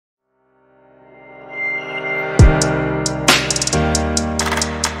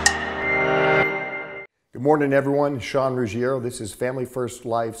Good morning, everyone. Sean Ruggiero. This is Family First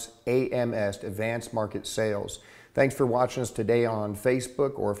Life's AMS, Advanced Market Sales. Thanks for watching us today on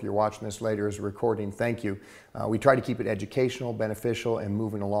Facebook, or if you're watching this later as a recording, thank you. We try to keep it educational, beneficial, and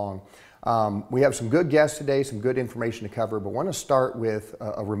moving along. We have some good guests today, some good information to cover, but want to start with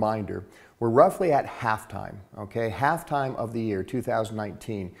a reminder. We're roughly at halftime, okay? Halftime of the year,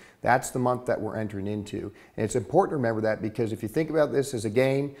 2019. That's the month that we're entering into. And it's important to remember that, because if you think about this as a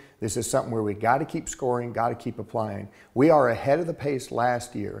game, this is something where we got to keep scoring, got to keep applying. We are ahead of the pace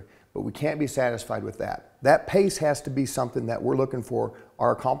last year, but we can't be satisfied with that. That pace has to be something that we're looking for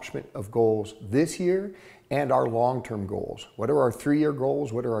our accomplishment of goals this year and our long-term goals. What are our 3-year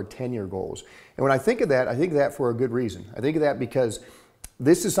goals? What are our 10-year goals? And when I think of that for a good reason. I think of that because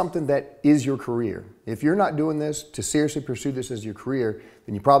this is something that is your career. If you're not doing this to seriously pursue this as your career,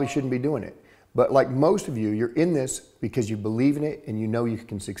 then you probably shouldn't be doing it. But like most of you, you're in this because you believe in it and you know you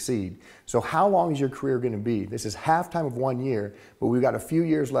can succeed. So how long is your career going to be? This is halftime of 1 year, but we've got a few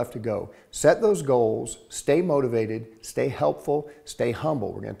years left to go. Set those goals, stay motivated, stay helpful, stay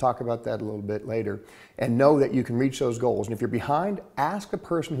humble. We're going to talk about that a little bit later, and know that you can reach those goals. And if you're behind, ask the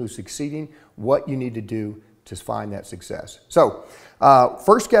person who's succeeding what you need to do to find that success. So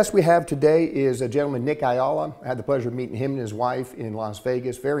first guest we have today is a gentleman, Nick Ayala. I had the pleasure of meeting him and his wife in Las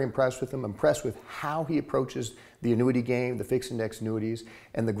Vegas. Very impressed with him, impressed with how he approaches the annuity game, the fixed index annuities,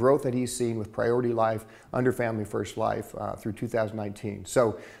 and the growth that he's seen with Priority Life under Family First Life through 2019.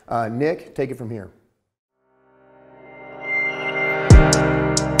 So Nick, take it from here.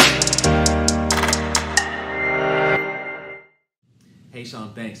 Hey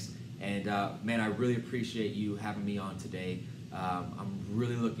Sean, thanks. And man, I really appreciate you having me on today. I'm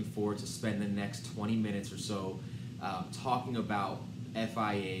really looking forward to spending the next 20 minutes or so talking about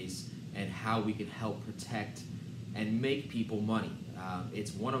FIAs and how we can help protect and make people money.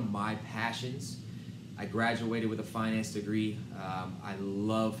 It's one of my passions. I graduated with a finance degree. I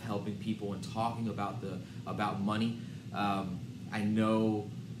love helping people and talking about money. I know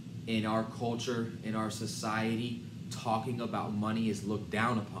in our culture, in our society, talking about money is looked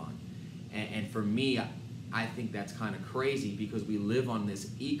down upon. And for me, I think that's kind of crazy, because we live on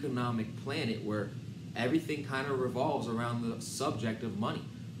this economic planet where everything kind of revolves around the subject of money.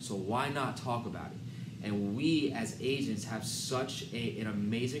 So why not talk about it? And we as agents have such an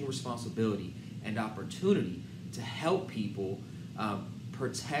amazing responsibility and opportunity to help people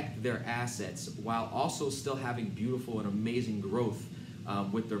protect their assets while also still having beautiful and amazing growth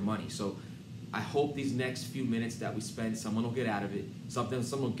with their money. So I hope these next few minutes that we spend, someone will get out of it, someone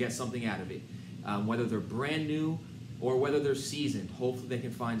will get something out of it. Whether they're brand new or whether they're seasoned, hopefully they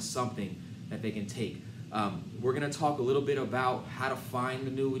can find something that they can take. We're going to talk a little bit about how to find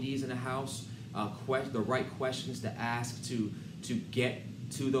annuities in a house, the right questions to ask to get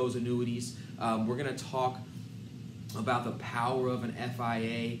to those annuities. We're going to talk about the power of an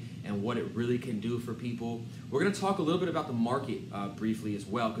FIA and what it really can do for people. We're going to talk a little bit about the market briefly as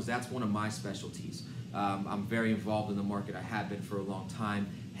well, because that's one of my specialties. I'm very involved in the market. I have been for a long time,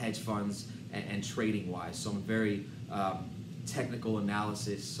 hedge funds and trading wise. So I'm very technical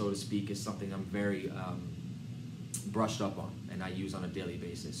analysis, so to speak, is something I'm very brushed up on and I use on a daily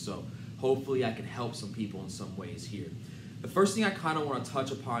basis. So hopefully I can help some people in some ways here. The first thing I kind of want to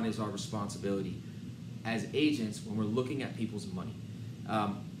touch upon is our responsibility as agents when we're looking at people's money.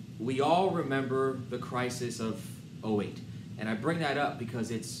 We all remember the crisis of '08, and I bring that up because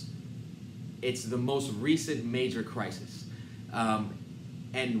it's the most recent major crisis.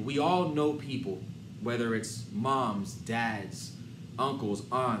 And we all know people, whether it's moms, dads, uncles,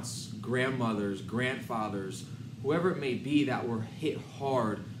 aunts, grandmothers, grandfathers, whoever it may be, that were hit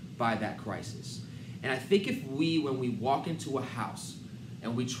hard by that crisis. And I think if when we walk into a house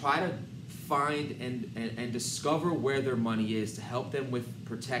and we try to find and discover where their money is to help them with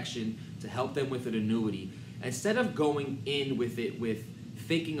protection, to help them with an annuity, instead of going in with it with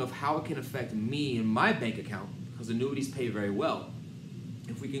thinking of how it can affect me and my bank account, because annuities pay very well,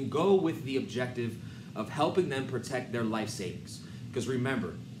 if we can go with the objective of helping them protect their life savings. Because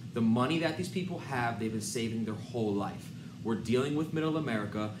remember, the money that these people have, they've been saving their whole life. We're dealing with middle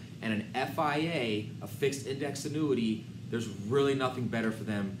America, and an FIA, a fixed index annuity, there's really nothing better for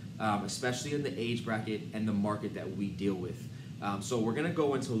them, especially in the age bracket and the market that we deal with. So we're going to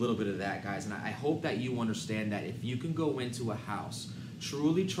go into a little bit of that, guys, and I hope that you understand that if you can go into a house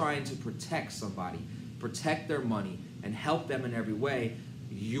truly trying to protect somebody, protect their money, and help them in every way,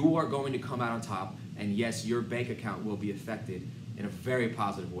 you are going to come out on top, and yes, your bank account will be affected in a very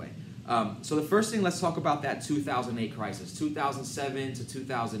positive way. So the first thing, let's talk about that 2008 crisis, 2007 to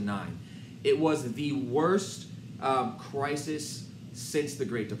 2009. It was the worst crisis since the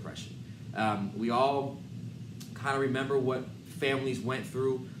Great Depression. We all kind of remember what families went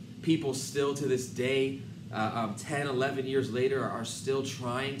through. People still to this day, 10, 11 years later, are still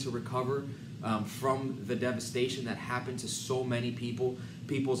trying to recover from the devastation that happened to so many people.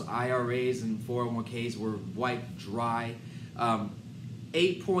 People's IRAs and 401ks were wiped dry.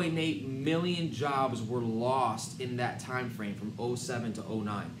 8.8 million jobs were lost in that time frame from 07 to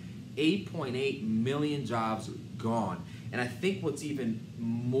 09. 8.8 million jobs gone. And I think what's even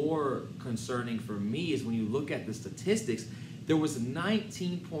more concerning for me is when you look at the statistics, there was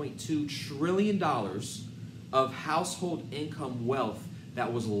 $19.2 trillion of household income wealth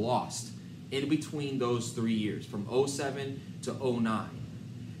that was lost in between those 3 years, from 07 to 09.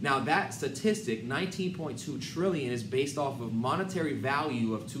 Now that statistic, 19.2 trillion, is based off of monetary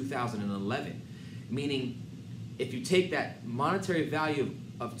value of 2011, meaning if you take that monetary value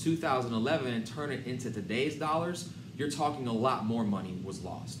of 2011 and turn it into today's dollars, you're talking a lot more money was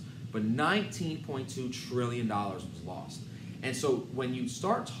lost. But $19.2 trillion was lost. And so when you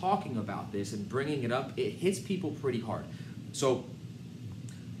start talking about this and bringing it up, it hits people pretty hard. So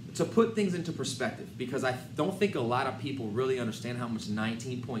to put things into perspective, because I don't think a lot of people really understand how much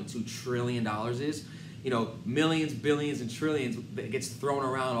 $19.2 trillion is. You know, millions, billions, and trillions, it gets thrown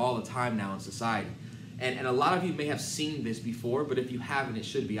around all the time now in society. And a lot of you may have seen this before, but if you haven't, it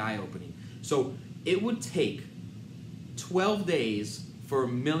should be eye-opening. So it would take 12 days for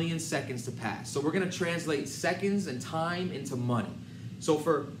 1 million seconds to pass. So we're going to translate seconds and time into money. So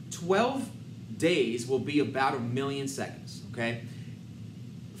for 12 days will be about 1 million seconds, okay?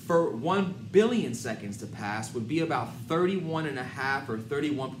 For 1 billion seconds to pass would be about 31.5 or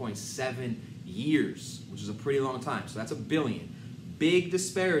 31.7 years, which is a pretty long time. So that's a billion. Big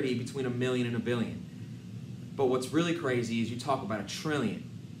disparity between 1 million and 1 billion. But what's really crazy is you talk about a trillion.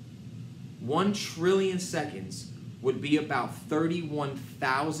 1 trillion seconds would be about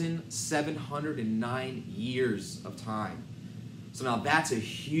 31,709 years of time. So now that's a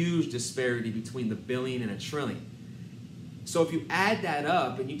huge disparity between the billion and a trillion. So if you add that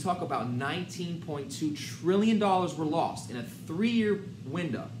up and you talk about $19.2 trillion were lost in a 3-year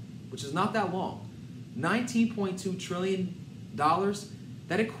window, which is not that long, $19.2 trillion,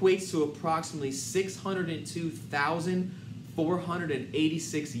 that equates to approximately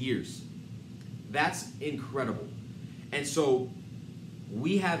 602,486 years. That's incredible. And so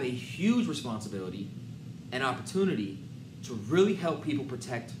we have a huge responsibility and opportunity to really help people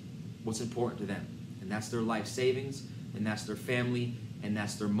protect what's important to them. And that's their life savings, and that's their family, and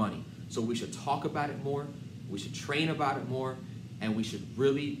that's their money. So we should talk about it more, we should train about it more, and we should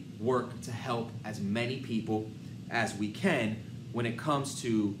really work to help as many people as we can when it comes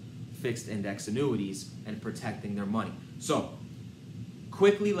to fixed index annuities and protecting their money. So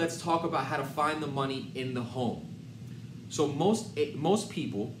quickly, let's talk about how to find the money in the home. So most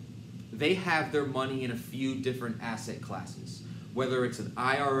people, they have their money in a few different asset classes, whether it's an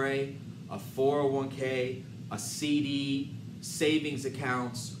IRA, a 401k, a CD, savings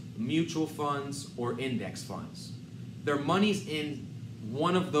accounts, mutual funds, or index funds. Their money's in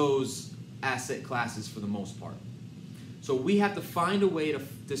one of those asset classes for the most part. So we have to find a way to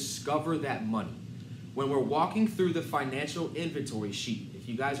discover that money. When we're walking through the financial inventory sheet, if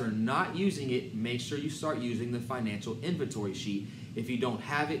you guys are not using it, make sure you start using the financial inventory sheet. If you don't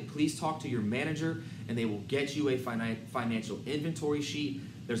have it, please talk to your manager and they will get you a financial inventory sheet.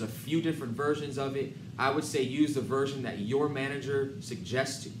 There's a few different versions of it. I would say use the version that your manager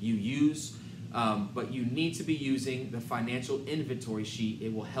suggests you use, but you need to be using the financial inventory sheet.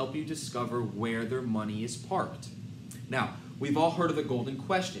 It will help you discover where their money is parked. Now, we've all heard of the golden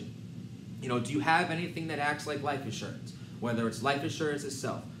question. You know, do you have anything that acts like life insurance? Whether it's life insurance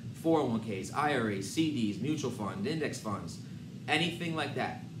itself, 401ks, IRAs, CDs, mutual fund, index funds, anything like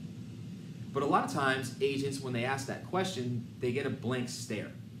that. But a lot of times, agents, when they ask that question, they get a blank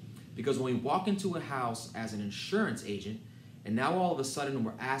stare. Because when we walk into a house as an insurance agent, and now all of a sudden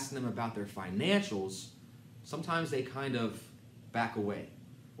we're asking them about their financials, sometimes they kind of back away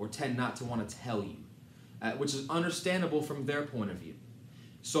or tend not to want to tell you, which is understandable from their point of view.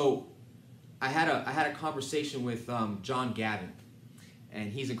 So I had a conversation with John Gavin,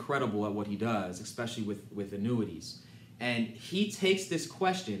 and he's incredible at what he does, especially with annuities. And he takes this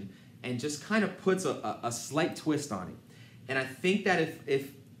question and just kind of puts a slight twist on it. And I think that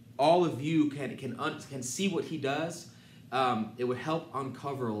if all of you can see what he does, it would help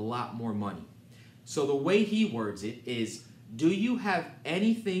uncover a lot more money. So the way he words it is, do you have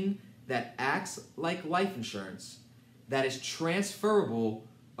anything that acts like life insurance that is transferable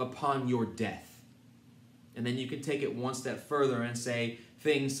upon your death? And then you can take it one step further and say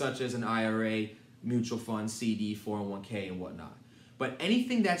things such as an IRA, mutual fund, CD, 401k, and whatnot. But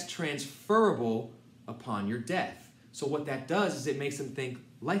anything that's transferable upon your death. So what that does is it makes them think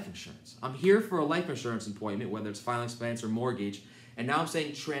life insurance. I'm here for a life insurance appointment, whether it's final expense or mortgage, and now I'm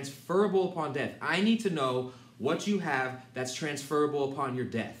saying transferable upon death. I need to know what you have that's transferable upon your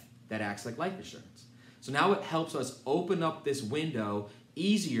death that acts like life insurance. So now it helps us open up this window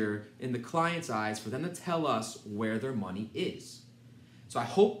easier in the client's eyes for them to tell us where their money is. So I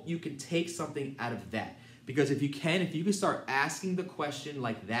hope you can take something out of that, because if you can start asking the question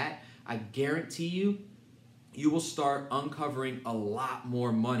like that, I guarantee you will start uncovering a lot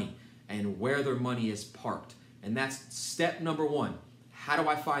more money and where their money is parked. And that's step number one. How do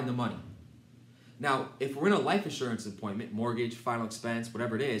I find the money? Now, if we're in a life insurance appointment, mortgage, final expense,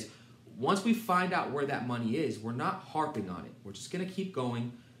 whatever it is, once we find out where that money is, we're not harping on it. We're just going to keep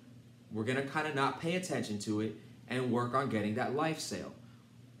going. We're going to kind of not pay attention to it and work on getting that life sale.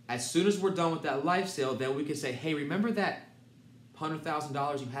 As soon as we're done with that life sale, then we can say, hey, remember that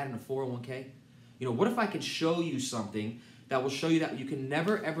 $100,000 you had in a 401k? You know, what if I could show you something that will show you that you can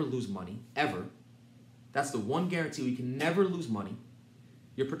never, ever lose money, ever. That's the one guarantee. We can never lose money.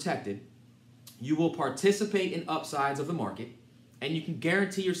 You're protected. You will participate in upsides of the market, and you can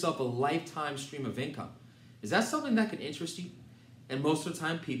guarantee yourself a lifetime stream of income. Is that something that could interest you? And most of the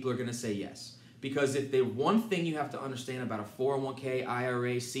time, people are going to say yes. Because if the one thing you have to understand about a 401k,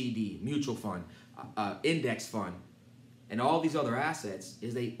 IRA, CD, mutual fund, index fund, and all these other assets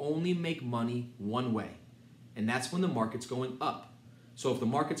is they only make money one way. And that's when the market's going up. So if the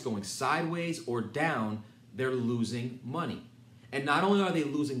market's going sideways or down, they're losing money. And not only are they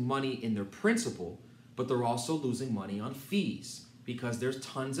losing money in their principal, but they're also losing money on fees, because there's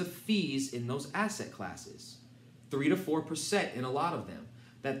tons of fees in those asset classes, 3 to 4% in a lot of them,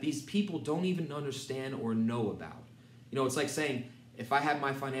 that these people don't even understand or know about. You know, it's like saying, if I have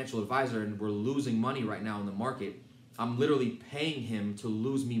my financial advisor and we're losing money right now in the market, I'm literally paying him to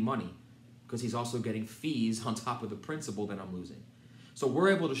lose me money, because he's also getting fees on top of the principal that I'm losing. So we're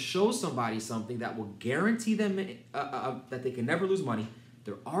able to show somebody something that will guarantee them that they can never lose money.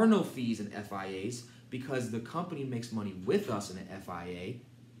 There are no fees in FIAs because the company makes money with us in an FIA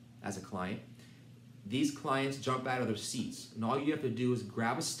as a client. These clients jump out of their seats, and all you have to do is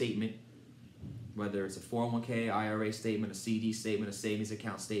grab a statement, whether it's a 401k, IRA statement, a CD statement, a savings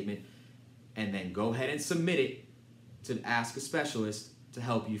account statement, and then go ahead and submit it to ask a specialist to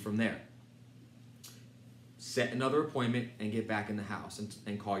help you from there. Set another appointment and get back in the house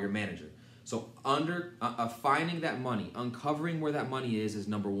and call your manager. So finding that money, uncovering where that money is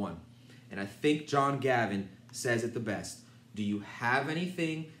number one. And I think John Gavin says it the best. Do you have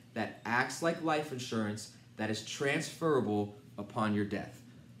anything that acts like life insurance that is transferable upon your death?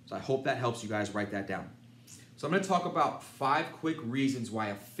 So I hope that helps you guys write that down. So I'm going to talk about 5 quick reasons why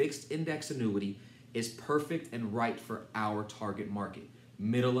a fixed index annuity is perfect and right for our target market,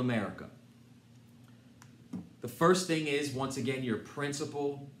 middle America. The first thing is, once again, your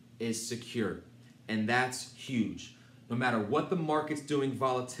principal is secure, and that's huge. No matter what the market's doing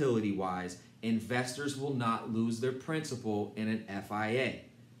volatility-wise, investors will not lose their principal in an FIA.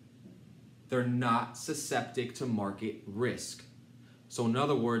 They're not susceptible to market risk. So in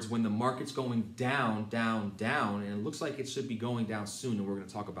other words, when the market's going down, down, down, and it looks like it should be going down soon, and we're going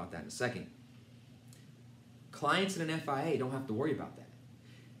to talk about that in a second, clients in an FIA don't have to worry about that.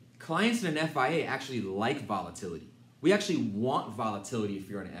 Clients in an FIA actually like volatility. We actually want volatility if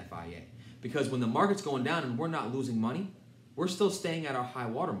you're in an FIA, because when the market's going down and we're not losing money, we're still staying at our high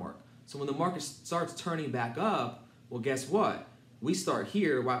water mark. So when the market starts turning back up, well, guess what? We start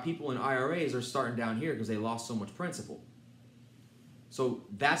here while people in IRAs are starting down here because they lost so much principal. So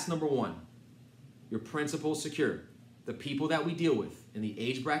that's number one. Your principal is secure. The people that we deal with in the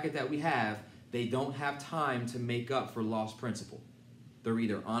age bracket that we have, they don't have time to make up for lost principal. They're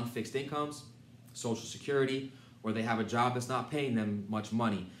either on fixed incomes, Social Security, or they have a job that's not paying them much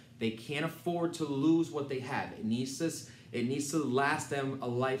money. They can't afford to lose what they have. It needs to last them a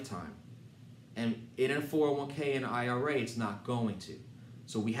lifetime. And in a 401k and IRA, it's not going to.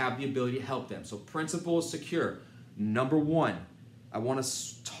 So we have the ability to help them. So principal is secure. Number one, I want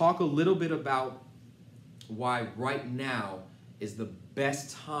to talk a little bit about why right now is the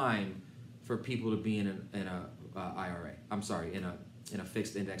best time for people to be in a IRA. I'm sorry, in a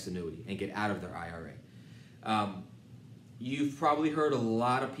fixed index annuity and get out of their IRA. You've probably heard a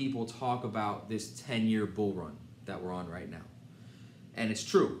lot of people talk about this 10-year bull run that we're on right now. And it's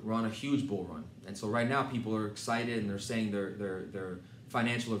true, we're on a huge bull run. And so right now people are excited and they're saying their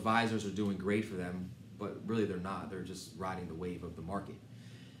financial advisors are doing great for them, but really they're not. They're just riding the wave of the market.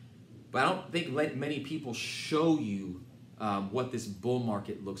 But I don't think many people show you what this bull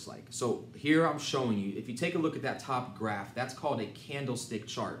market looks like. So here I'm showing you, if you take a look at that top graph, that's called a candlestick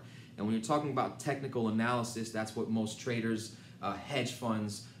chart. And when you're talking about technical analysis, that's what most traders, hedge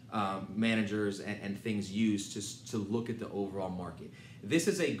funds, managers, and things use to look at the overall market. This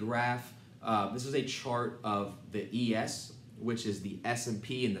is a graph, this is a chart of the ES, which is the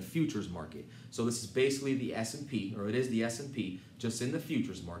S&P in the futures market. So this is basically the S&P, or it is the S&P, just in the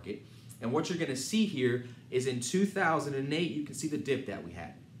futures market. And what you're going to see here is in 2008, you can see the dip that we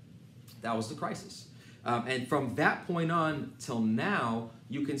had. That was the crisis. And from that point on till now,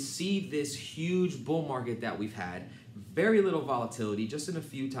 you can see this huge bull market that we've had. Very little volatility, just in a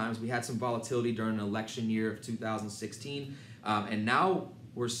few times. We had some volatility during the election year of 2016. And now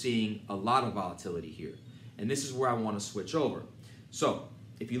we're seeing a lot of volatility here. And this is where I want to switch over. So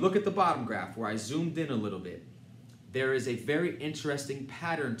if you look at the bottom graph where I zoomed in a little bit, there is a very interesting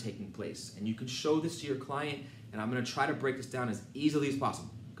pattern taking place. And you can show this to your client, and I'm going to try to break this down as easily as possible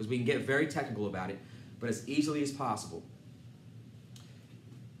because we can get very technical about it, but as easily as possible.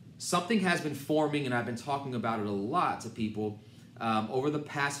 Something has been forming, and I've been talking about it a lot to people over the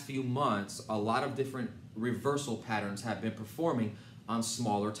past few months. A lot of different reversal patterns have been performing on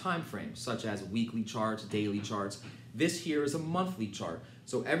smaller time frames, such as weekly charts, daily charts. This here is a monthly chart.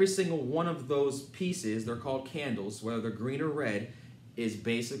 So every single one of those pieces, they're called candles, whether they're green or red, is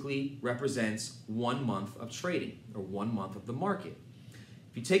basically represents 1 month of trading or 1 month of the market.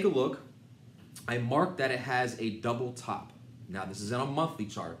 If you take a look, I marked that it has a double top. Now this is on a monthly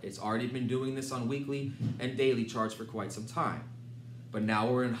chart. It's already been doing this on weekly and daily charts for quite some time. But now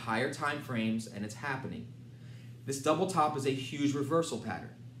we're in higher time frames and it's happening. This double top is a huge reversal pattern.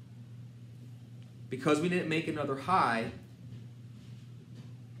 Because we didn't make another high,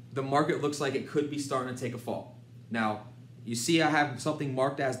 the market looks like it could be starting to take a fall. Now, you see I have something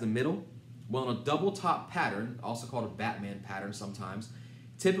marked as the middle. Well, in a double top pattern, also called a Batman pattern sometimes,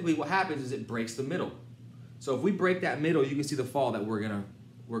 typically what happens is it breaks the middle. So if we break that middle, you can see the fall that we're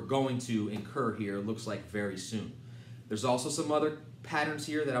going to incur here, it looks like very soon. There's also some other patterns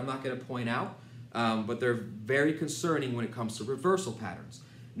here that I'm not going to point out, but they're very concerning when it comes to reversal patterns.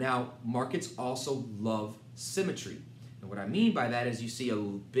 Now, markets also love symmetry. And what I mean by that is you see a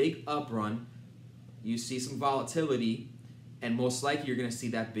big up run, you see some volatility, and most likely you're going to see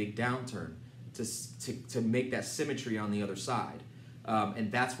that big downturn to make that symmetry on the other side.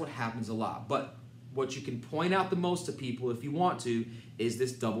 And that's what happens a lot. But what you can point out the most to people, if you want to, is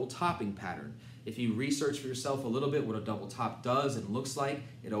this double topping pattern. If you research for yourself a little bit what a double top does and looks like,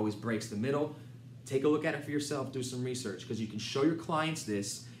 it always breaks the middle. Take a look at it for yourself, do some research, because you can show your clients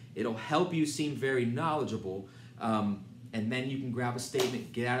this. It'll help you seem very knowledgeable, and then you can grab a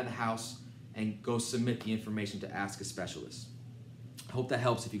statement, get out of the house, and go submit the information to Ask a Specialist. I hope that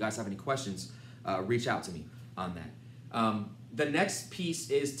helps. If you guys have any questions, reach out to me on that. The next piece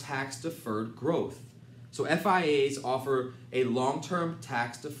is tax-deferred growth. So FIAs offer a long-term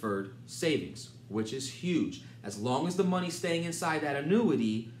tax-deferred savings, which is huge. As long as the money's staying inside that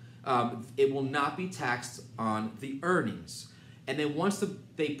annuity, it will not be taxed on the earnings. And then once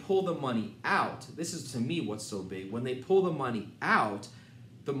they pull the money out, this is to me what's so big, when they pull the money out,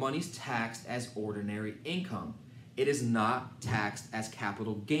 the money's taxed as ordinary income. It is not taxed as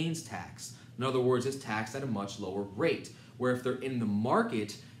capital gains tax. In other words, it's taxed at a much lower rate, where if they're in the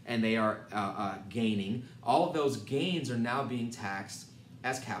market and they are gaining, all of those gains are now being taxed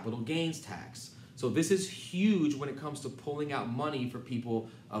as capital gains tax. So this is huge when it comes to pulling out money for people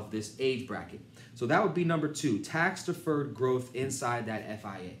of this age bracket. So that would be number 2, tax-deferred growth inside that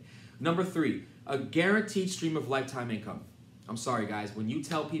FIA. Number 3, a guaranteed stream of lifetime income. I'm sorry guys, when you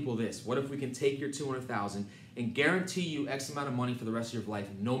tell people this, what if we can take your $200,000 and guarantee you X amount of money for the rest of your life,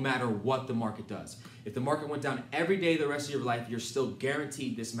 no matter what the market does? If the market went down every day the rest of your life, you're still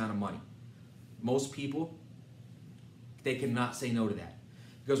guaranteed this amount of money. Most people, they cannot say no to that.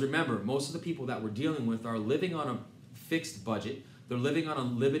 Because remember, most of the people that we're dealing with are living on a fixed budget, they're living on a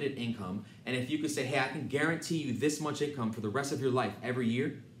limited income, and if you could say, hey, I can guarantee you this much income for the rest of your life every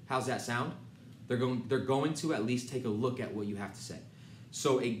year, how's that sound? They're going to at least take a look at what you have to say.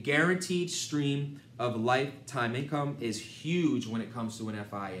 So a guaranteed stream of lifetime income is huge when it comes to an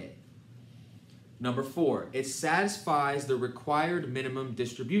FIA. Number 4, it satisfies the required minimum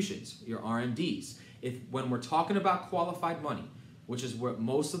distributions, your RMDs. When we're talking about qualified money, which is where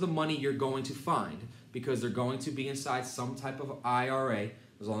most of the money you're going to find, because they're going to be inside some type of IRA,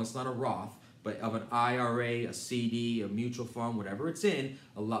 as long as it's not a Roth, but of an IRA, a CD, a mutual fund, whatever it's in,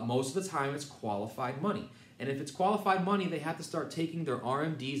 most of the time it's qualified money. And if it's qualified money, they have to start taking their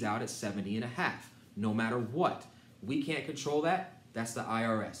RMDs out at 70.5, no matter what. We can't control that. That's the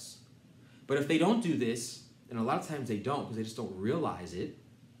IRS. But if they don't do this, and a lot of times they don't because they just don't realize it,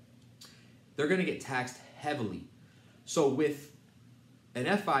 they're going to get taxed heavily. So with An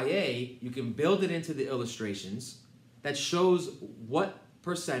FIA, you can build it into the illustrations that shows what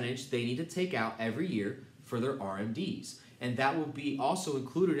percentage they need to take out every year for their RMDs. And that will be also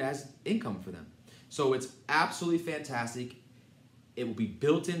included as income for them. So it's absolutely fantastic. It will be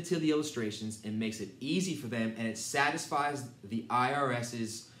built into the illustrations and makes it easy for them, and it satisfies the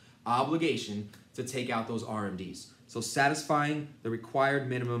IRS's obligation to take out those RMDs. So satisfying the required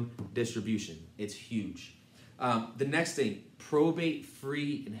minimum distribution. It's huge. The next thing,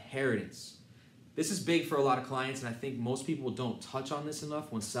 probate-free inheritance. This is big for a lot of clients, and I think most people don't touch on this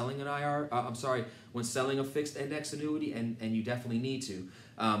enough when selling an when selling a fixed index annuity, and you definitely need to.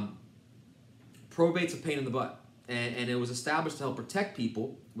 Probate's a pain in the butt, and it was established to help protect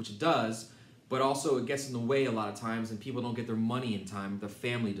people, which it does, but also it gets in the way a lot of times, and people don't get their money in time. The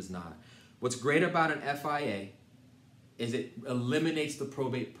family does not. What's great about an FIA is it eliminates the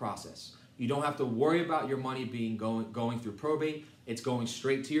probate process. You don't have to worry about your money being going through probate. It's going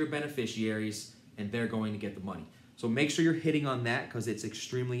straight to your beneficiaries, and they're going to get the money. So make sure you're hitting on that because it's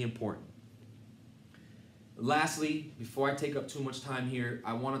extremely important. Lastly, before I take up too much time here,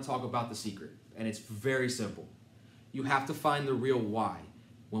 I want to talk about the secret, and it's very simple. You have to find the real why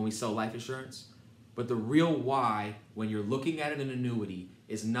when we sell life insurance, but the real why when you're looking at an annuity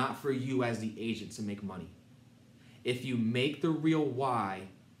is not for you as the agent to make money. If you make the real why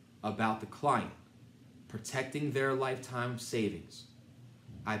about the client, protecting their lifetime savings,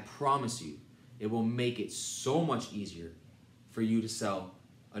 I promise you, it will make it so much easier for you to sell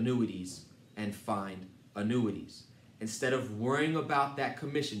annuities and find annuities instead of worrying about that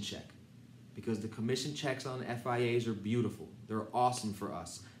commission check, because the commission checks on FIAs are beautiful. They're awesome for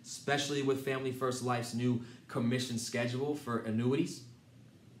us, especially with Family First Life's new commission schedule for annuities.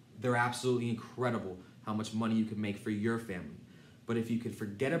 They're absolutely incredible how much money you can make for your family. But if you can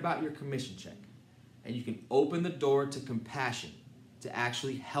forget about your commission check and you can open the door to compassion, to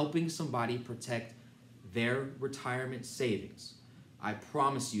actually helping somebody protect their retirement savings, I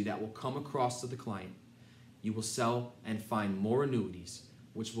promise you that will come across to the client. You will sell and find more annuities,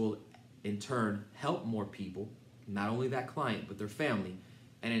 which will in turn help more people, not only that client, but their family,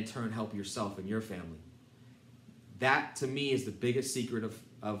 and in turn help yourself and your family. That to me is the biggest secret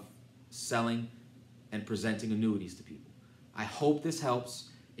of selling and presenting annuities to people. I hope this helps.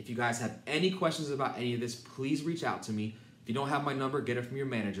 If you guys have any questions about any of this, please reach out to me. If you don't have my number, get it from your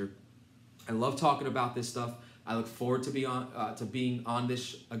manager. I love talking about this stuff. I look forward to being on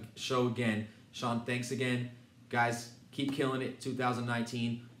this show again. Sean, thanks again. Guys, keep killing it.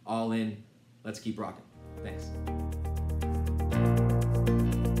 2019, all in. Let's keep rocking. Thanks.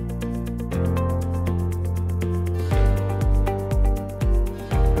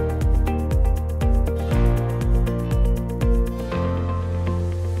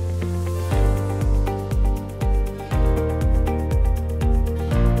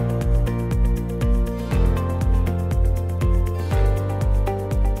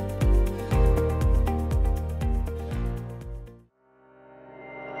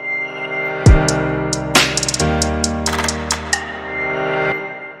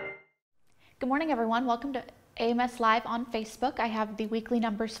 Good morning, everyone. Welcome to AMS Live on Facebook. I have the weekly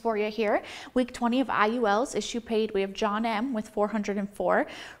numbers for you here. Week 20 of IULs issue paid. We have John M with 404,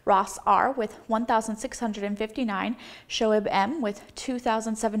 Ross R with 1,659, Shoaib M with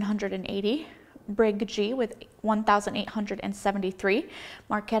 2,780, Brig G with 1,873,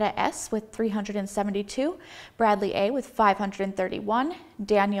 Marquetta S with 372, Bradley A with 531,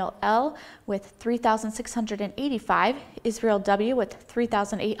 Daniel L with 3,685, Israel W with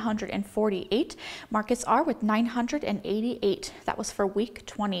 3,848, Marcus R with 988. That was for week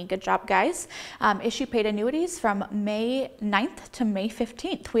 20. Good job, guys. Issue paid annuities from May 9th to May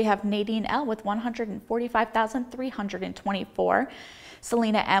 15th. We have Nadine L with 145,324,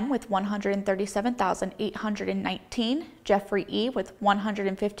 Selena M with 137,819, Jeffrey E with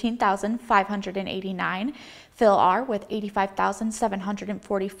 115,589, Phil R with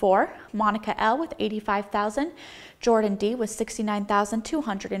 85,744, Monica L with 85,000, Jordan D with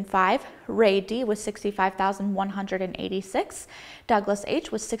 69,205, Ray D with 65,186, Douglas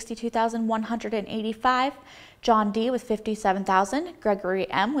H with 62,185, John D with 57,000, Gregory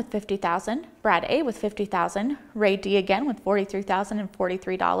M with 50,000, Brad A with 50,000, Ray D again with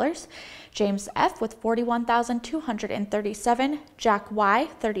 $43,043, James F with 41,237, Jack Y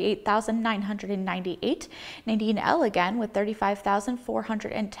 38,998, Nadine L again with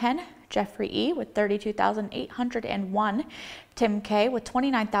 35,410, Jeffrey E. with 32,801, Tim K. with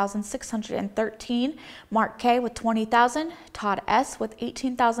 29,613, Mark K. with 20,000, Todd S. with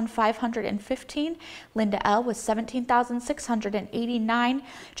 18,515, Linda L. with 17,689,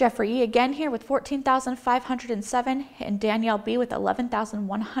 Jeffrey E. again here with 14,507, and Danielle B. with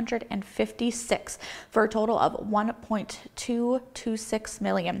 11,156 for a total of 1.226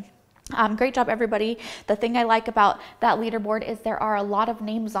 million. Great job, everybody. The thing I like about that leaderboard is there are a lot of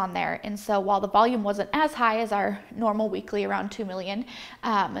names on there. And so while the volume wasn't as high as our normal weekly, around 2 million,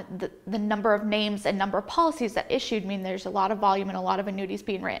 the number of names and number of policies that issued mean there's a lot of volume and a lot of annuities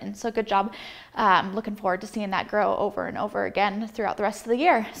being written. So good job. Looking forward to seeing that grow over and over again throughout the rest of the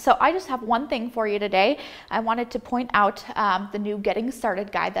year. So I just have one thing for you today. I wanted to point out the new Getting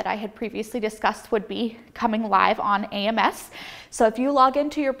Started guide that I had previously discussed would be coming live on AMS. So if you log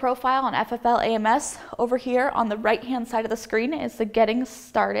into your profile on FFL AMS, over here on the right hand side of the screen is the Getting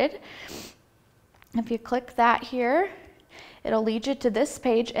Started. If you click that here, it'll lead you to this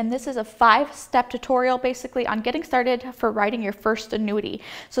page, and this is a 5-step tutorial basically on getting started for writing your first annuity.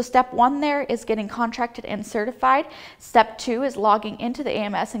 So step 1 there is getting contracted and certified. Step 2 is logging into the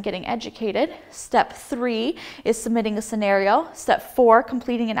AMS and getting educated. Step 3 is submitting a scenario. Step 4,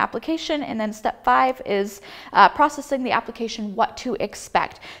 completing an application, and then step 5 is processing the application, what to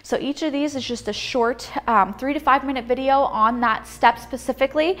expect. So each of these is just a short 3 to 5 minute video on that step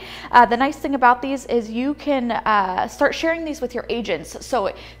specifically. The nice thing about these is you can start sharing these with your agents.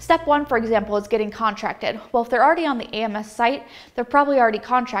 So step 1, for example, is getting contracted. Well, if they're already on the AMS site, they're probably already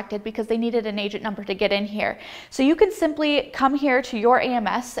contracted because they needed an agent number to get in here. So you can simply come here to your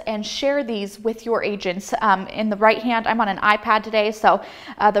AMS and share these with your agents. In the right hand, I'm on an iPad today, so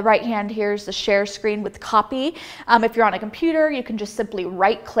the right hand here is the share screen with copy. If you're on a computer, you can just simply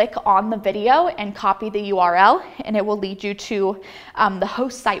right click on the video and copy the URL, and it will lead you to the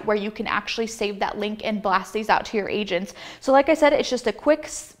host site where you can actually save that link and blast these out to your agents. So like I said, it's just a quick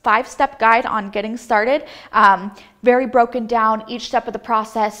 5-step guide on getting started. Very broken down, each step of the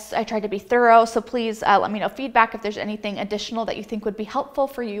process. I tried to be thorough, so please let me know feedback if there's anything additional that you think would be helpful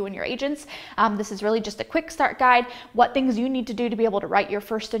for you and your agents. This is really just a quick start guide, what things you need to do to be able to write your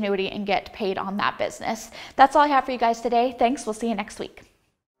first annuity and get paid on that business. That's all I have for you guys today. Thanks, we'll see you next week.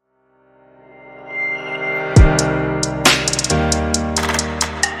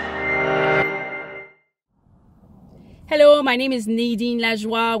 Hello, my name is Nadine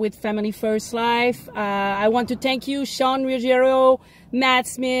Lajoie with Family First Life. I want to thank you, Sean Ruggiero, Matt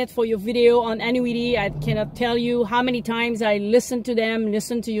Smith, for your video on annuity. I cannot tell you how many times I listen to them,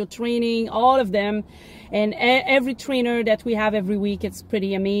 listen to your training, all of them. And every trainer that we have every week, it's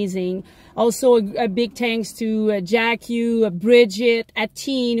pretty amazing. Also, a big thanks to Jack, Bridget,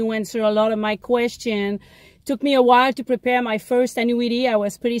 Atine, who answered a lot of my questions. Took me a while to prepare my first annuity. I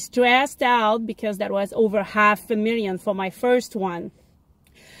was pretty stressed out because that was over $500,000 for my first one.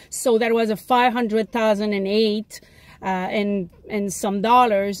 So that was a $500,008 and some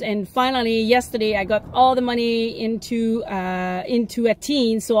dollars. And finally, yesterday, I got all the money into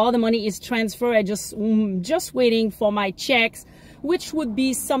Atine. So all the money is transferred. I just waiting for my checks, which would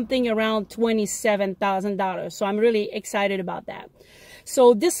be something around $27,000. So I'm really excited about that.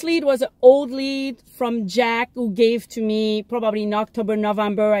 So this lead was an old lead from Jack, who gave to me probably in October,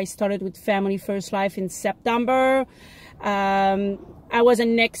 November. I started with Family First Life in September. I was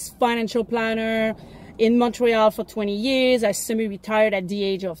an ex-financial planner in Montreal for 20 years. I semi-retired at the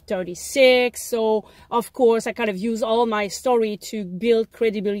age of 36. So, of course, I kind of use all my story to build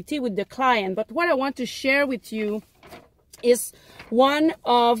credibility with the client. But what I want to share with you is one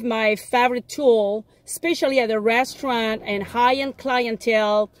of my favorite tools, especially at a restaurant and high-end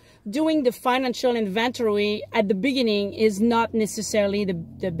clientele. Doing the financial inventory at the beginning is not necessarily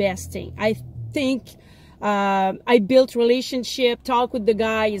the best thing. I think I built relationship, talk with the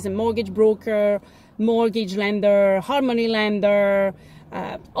guy. He's a mortgage broker, mortgage lender, hard money lender,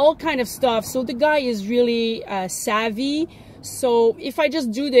 all kind of stuff. So the guy is really savvy. So if I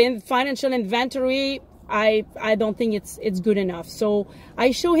just do the financial inventory, I don't think it's good enough. So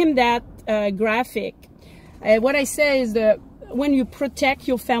I show him that graphic. What I say is that when you protect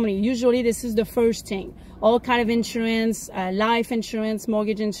your family, usually this is the first thing. All kind of insurance, life insurance,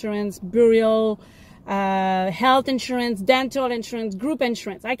 mortgage insurance, burial, health insurance, dental insurance, group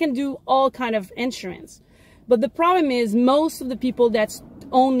insurance. I can do all kind of insurance. But the problem is most of the people, that's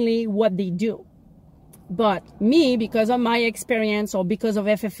only what they do. But me, because of my experience or because of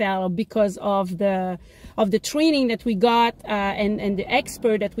FFL or because of the training that we got and the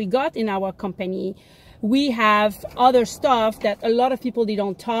expert that we got in our company, we have other stuff that a lot of people, they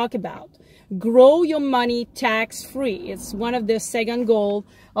don't talk about. grow your money tax-free. It's one of the second goal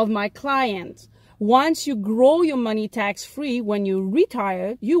of my clients. Once you grow your money tax-free, when you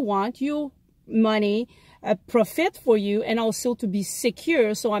retire, you want your money profit for you and also to be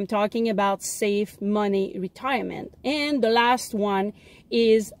secure. So I'm talking about safe money retirement. And the last one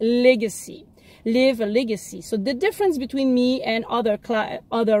is legacy. Live a legacy. So the difference between me and other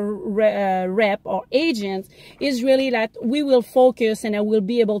rep or agents is really that we will focus and I will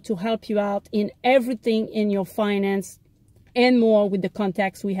be able to help you out in everything in your finance and more with the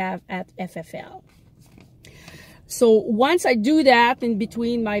contacts we have at FFL. So once I do that in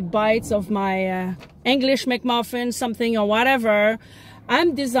between my bites of my English McMuffin, something or whatever,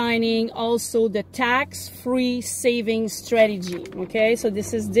 I'm designing also the tax-free savings strategy. Okay, so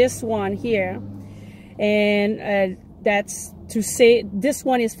this is this one here. And that's to say, this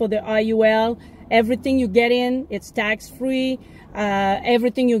one is for the IUL. Everything you get in, it's tax-free.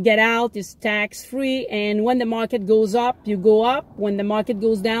 Everything you get out is tax-free. And when the market goes up, you go up. When the market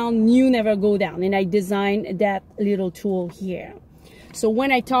goes down, you never go down. And I designed that little tool here. So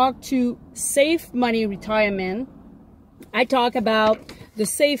when I talk to safe money retirement, I talk about the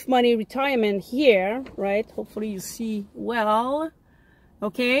safe money retirement here, right? Hopefully you see well.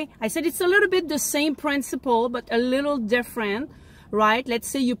 Okay, I said it's a little bit the same principle, but a little different, right? Let's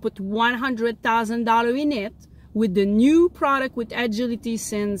say you put $100,000 in it. With the new product with Agility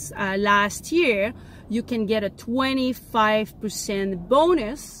since last year, you can get a 25%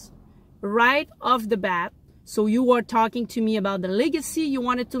 bonus right off the bat. So you were talking to me about the legacy you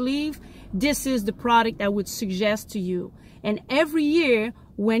wanted to leave. This is the product I would suggest to you. And every year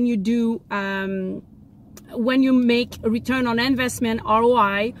when you do, when you make a return on investment,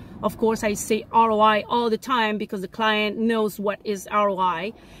 ROI, of course I say ROI all the time because the client knows what is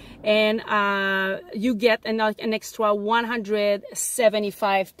ROI, and you get an extra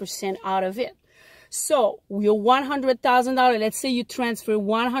 175% out of it. So your $100,000, let's say you transfer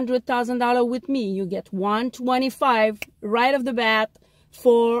 $100,000 with me, you get $125 right off the bat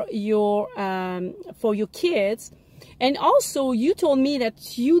for your kids. And also, you told me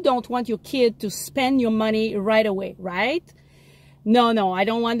that you don't want your kid to spend your money right away, right? No, I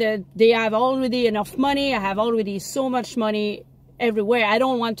don't want that. They have already enough money. I have already so much money everywhere. I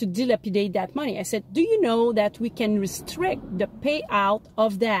don't want to dilapidate that money. I said, do you know that we can restrict the payout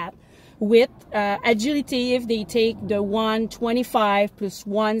of that with Agility if they take the 125 plus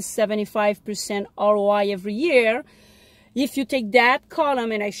 175% ROI every year? If you take that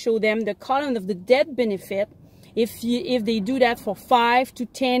column, and I show them the column of the death benefit, if they do that for 5 to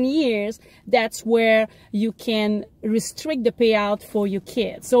 10 years, that's where you can restrict the payout for your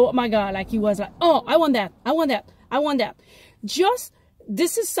kids. So, oh my God, like he was like, oh, I want that, I want that, I want that. Just,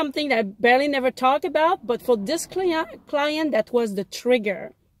 this is something that I barely never talk about, but for this client, that was the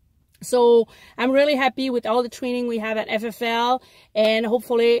trigger. So I'm really happy with all the training we have at FFL, and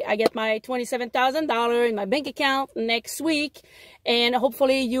hopefully I get my $27,000 in my bank account next week, and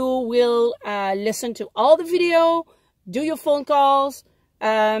hopefully you will listen to all the video, do your phone calls,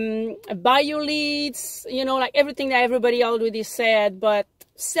 buy your leads, you know, like everything that everybody already said. But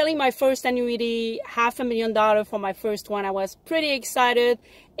selling my first annuity, $500,000 for my first one, I was pretty excited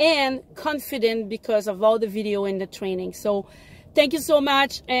and confident because of all the video and the training. So thank you so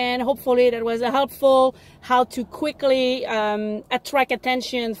much, and hopefully that was helpful how to quickly attract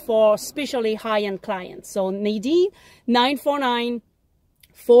attention for especially high-end clients. So Nadine,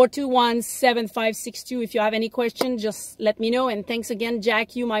 949-421-7562. If you have any questions, just let me know. And thanks again,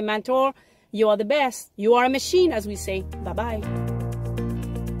 Jack, you my mentor. You are the best. You are a machine, as we say. Bye-bye.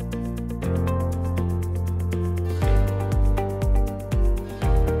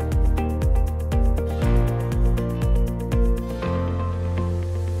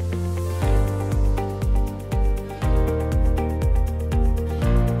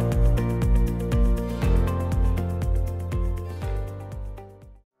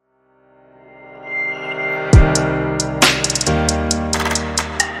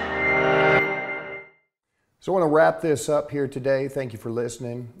 So I want to wrap this up here today. Thank you for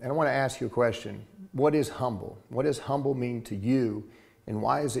listening. And I want to ask you a question. What is humble? What does humble mean to you, and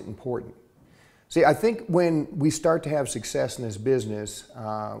why is it important? See, I think when we start to have success in this business,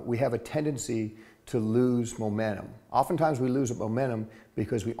 we have a tendency to lose momentum. Oftentimes we lose momentum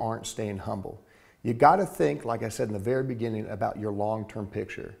because we aren't staying humble. You got to think, like I said in the very beginning, about your long-term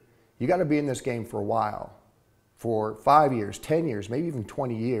picture. You got to be in this game for a while, for 5 years, 10 years, maybe even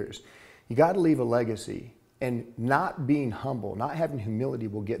 20 years. You got to leave a legacy. And not being humble, not having humility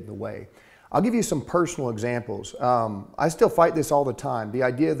will get in the way. I'll give you some personal examples. I still fight this all the time. The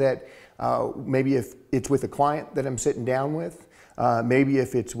idea that maybe if it's with a client that I'm sitting down with, Maybe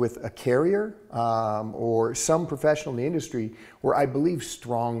if it's with a carrier or some professional in the industry where I believe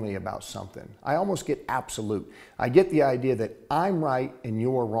strongly about something. I almost get absolute. I get the idea that I'm right and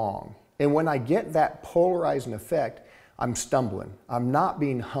you're wrong. And when I get that polarizing effect, I'm stumbling. I'm not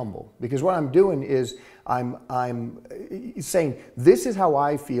being humble, because what I'm doing is I'm saying, this is how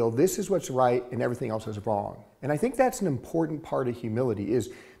I feel, this is what's right, and everything else is wrong. And I think that's an important part of humility,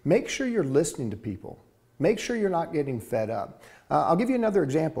 is make sure you're listening to people. Make sure you're not getting fed up. I'll give you another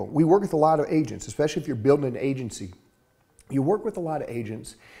example. We work with a lot of agents, especially if you're building an agency. You work with a lot of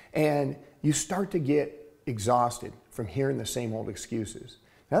agents and you start to get exhausted from hearing the same old excuses.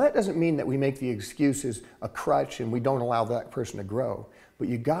 Now, that doesn't mean that we make the excuses a crutch and we don't allow that person to grow, but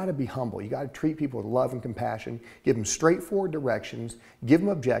you gotta be humble. You gotta treat people with love and compassion, give them straightforward directions, give them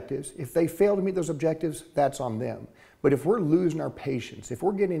objectives. If they fail to meet those objectives, that's on them. But if we're losing our patience, if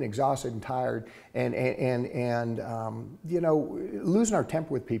we're getting exhausted and tired and you know, losing our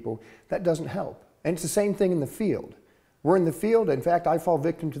temper with people, that doesn't help. And it's the same thing in the field. We're in the field. In fact, I fall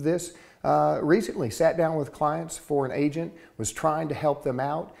victim to this recently. Sat down with clients for an agent, was trying to help them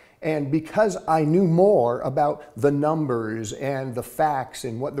out. And because I knew more about the numbers and the facts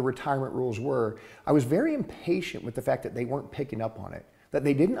and what the retirement rules were, I was very impatient with the fact that they weren't picking up on it, that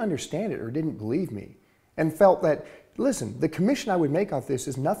they didn't understand it or didn't believe me, and felt that, listen, the commission I would make off this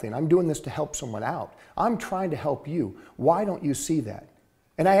is nothing. I'm doing this to help someone out. I'm trying to help you. Why don't you see that?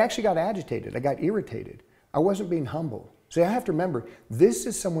 And I actually got agitated. I got irritated. I wasn't being humble. So I have to remember, this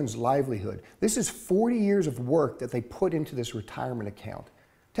is someone's livelihood. This is 40 years of work that they put into this retirement account.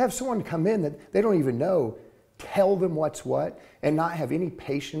 To have someone come in that they don't even know, tell them what's what, and not have any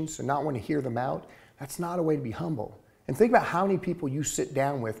patience and not want to hear them out, that's not a way to be humble. And think about how many people you sit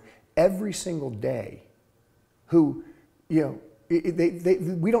down with every single day who, you know,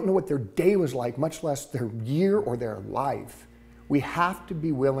 we don't know what their day was like, much less their year or their life. We have to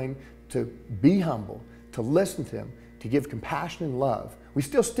be willing to be humble, to listen to them, to give compassion and love. We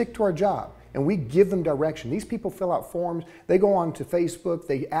still stick to our job and we give them direction. These people fill out forms, they go on to Facebook,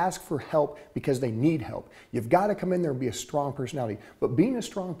 they ask for help because they need help. You've got to come in there and be a strong personality. But being a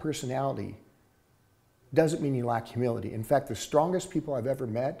strong personality doesn't mean you lack humility. In fact, the strongest people I've ever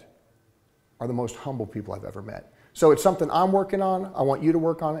met are the most humble people I've ever met. So it's something I'm working on. I want you to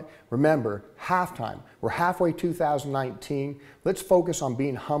work on it. Remember, halftime. We're halfway 2019. Let's focus on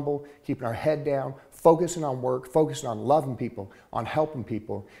being humble, keeping our head down, focusing on work, focusing on loving people, on helping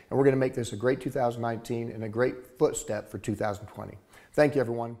people. And we're going to make this a great 2019 and a great footstep for 2020. Thank you,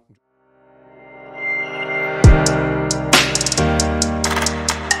 everyone.